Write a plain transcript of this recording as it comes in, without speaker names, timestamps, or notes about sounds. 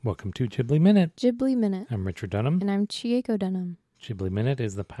Welcome to Ghibli Minute. Ghibli Minute. I'm Richard Dunham. And I'm Chieko Dunham. Ghibli Minute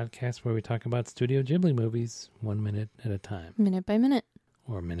is the podcast where we talk about Studio Ghibli movies 1 minute at a time. Minute by minute.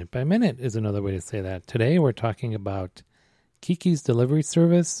 Or minute by minute is another way to say that. Today we're talking about Kiki's Delivery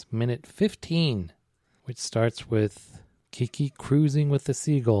Service, minute 15, which starts with Kiki cruising with the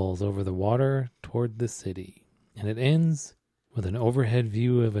seagulls over the water toward the city. And it ends with an overhead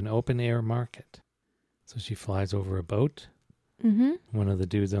view of an open-air market. So she flies over a boat. Mm-hmm. One of the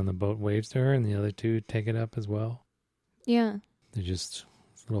dudes on the boat waves to her, and the other two take it up as well. Yeah. They're just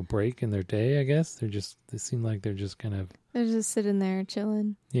a little break in their day, I guess. They seem like they're just kind of... They're just sitting there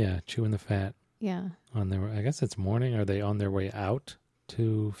chilling. Yeah, chewing the fat. Yeah. I guess it's morning. Are they on their way out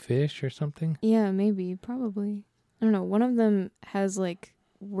to fish or something? Yeah, maybe. Probably. I don't know. One of them has, like,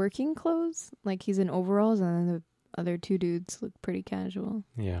 working clothes. Like, he's in overalls, and then the other two dudes look pretty casual.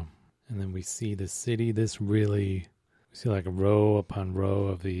 Yeah. And then we see the city. We see like row upon row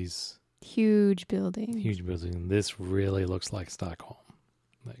of these... Huge building. Huge building. This really looks like Stockholm.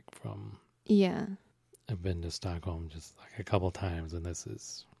 Like from... Yeah. I've been to Stockholm just like a couple times, and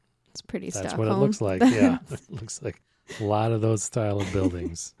it's pretty That's Stockholm. what it looks like, yeah. It looks like a lot of those style of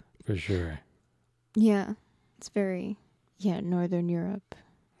buildings, for sure. Yeah. It's very, Northern Europe.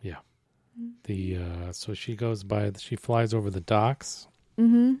 Yeah. So she flies over the docks.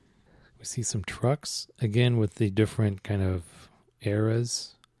 Mm-hmm. We see some trucks, again, with the different kind of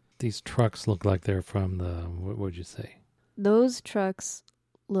eras. These trucks look like they're from what would you say? Those trucks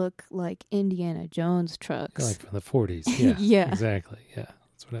look like Indiana Jones trucks. Like from the 40s, yeah. Yeah. Exactly, yeah.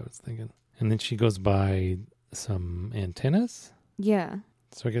 That's what I was thinking. And then she goes by some antennas. Yeah.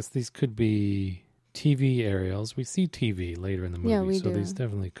 So I guess these could be TV aerials. We see TV later in the movie, Yeah, we so do. these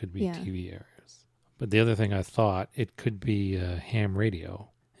definitely could be TV aerials. But the other thing I thought, it could be ham radio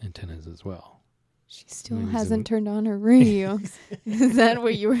antennas as well. She still Maybe hasn't turned on her radio. Is that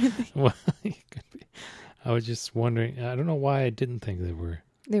what you were thinking? Well, it could be. I was just wondering. I don't know why I didn't think they were.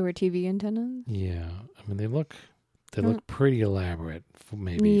 They were TV antennas? Yeah. I mean, they look pretty elaborate for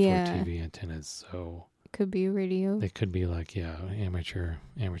TV antennas. So could be radio. they could be like, amateur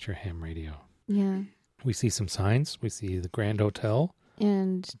ham radio. Yeah. We see some signs. We see the Grand Hotel.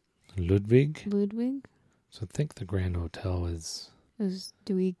 And Ludwig. So I think the Grand Hotel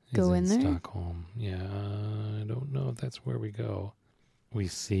do we go in there? Stockholm. Yeah, I don't know if that's where we go. We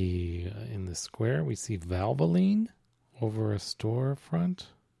see in the square, we see Valvoline over a storefront.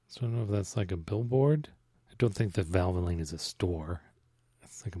 So I don't know if that's like a billboard. I don't think that Valvoline is a store.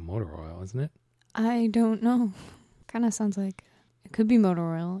 It's like a motor oil, isn't it? I don't know. Kind of sounds like, it could be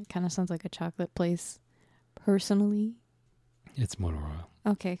motor oil. It kind of sounds like a chocolate place, personally. It's motor oil.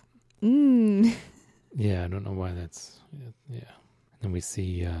 Okay. Yeah, I don't know why that's... Yeah. And we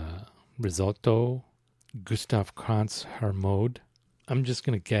see Risotto, Gustav Krantz Hermode. I'm just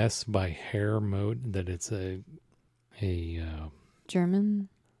going to guess by Hermode that it's a German?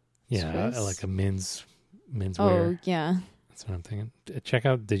 Yeah, Swiss? like a menswear. Oh, yeah. That's what I'm thinking. Check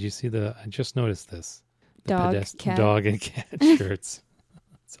out, did you see I just noticed this. The Cat. dog and cat shirts.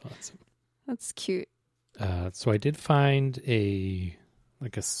 That's awesome. That's cute. So I did find a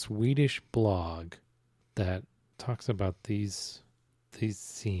Swedish blog that talks about these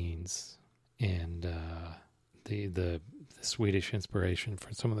scenes and the Swedish inspiration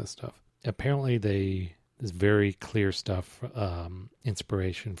for some of this stuff. Apparently there's very clear stuff,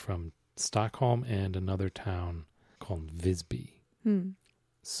 inspiration from Stockholm and another town called Visby.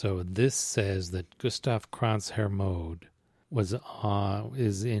 So this says that Gustav Krantz Hermode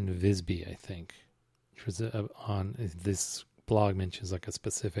is in Visby, I think, which was on this blog mentions like a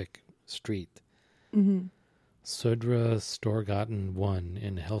specific street. Mm-hmm. Södra Storgatan 1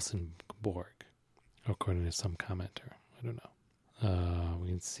 in Helsingborg, according to some commenter. I don't know. We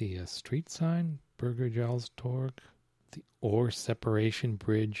can see a street sign, Burgerjarlstorg, the Ore Separation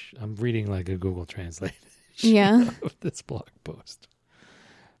Bridge. I'm reading like a Google Translate of this blog post.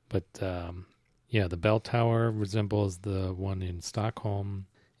 But, the bell tower resembles the one in Stockholm,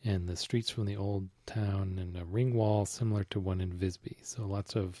 and the streets from the old town, and a ring wall similar to one in Visby. So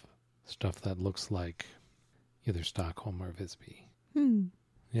lots of stuff that looks like either Stockholm or Visby.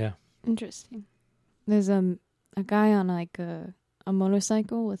 Yeah. Interesting. There's a guy on like a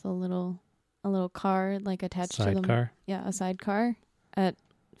motorcycle with a little car like attached to them. Sidecar? Yeah, a sidecar at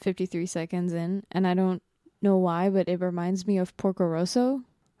 53 seconds in. And I don't know why, but it reminds me of Porco Rosso.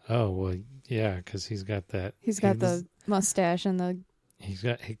 Oh, well, yeah, because he's got that. He's got the mustache and the... He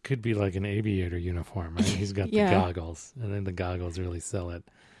could be like an aviator uniform, right? He's got the goggles, and then the goggles really sell it.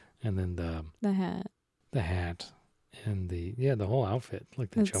 And then the hat and the whole outfit,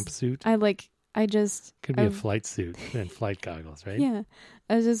 like the jumpsuit. I just Could be a flight suit and flight goggles, right? Yeah.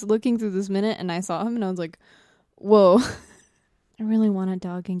 I was just looking through this minute and I saw him and I was like, whoa. I really want a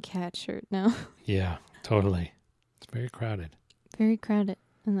dog and cat shirt now. Yeah, totally. It's very crowded. Very crowded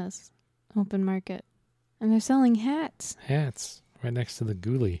in this open market. And they're selling hats. Hats right next to the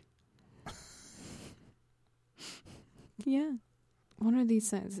ghoulie. Yeah. What are these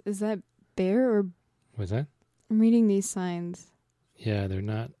signs? Is that bear or... What's that? I'm reading these signs. Yeah, they're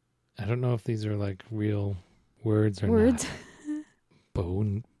not... I don't know if these are like real words or Words? not.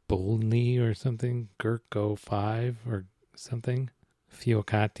 Bolney or something. Gurko 5 or something.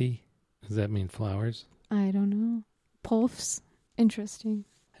 Fiocati. Does that mean flowers? I don't know. Pulfs. Interesting.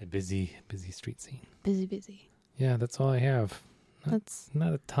 A busy street scene. Busy. Yeah, that's all I have. That's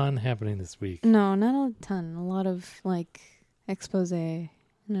Not a ton happening this week. no, not a ton. A lot of like expose. I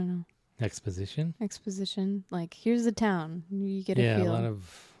don't know. Exposition? Exposition. Like here's the town. You get a Yeah, feel. a lot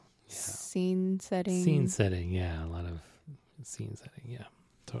of Scene setting. scene setting. Yeah, a lot of scene setting. Yeah,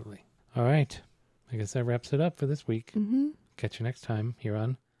 totally. All right. I guess that wraps it up for this week. Mm-hmm. Catch you next time here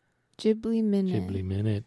on Ghibli Minute. Ghibli Minute.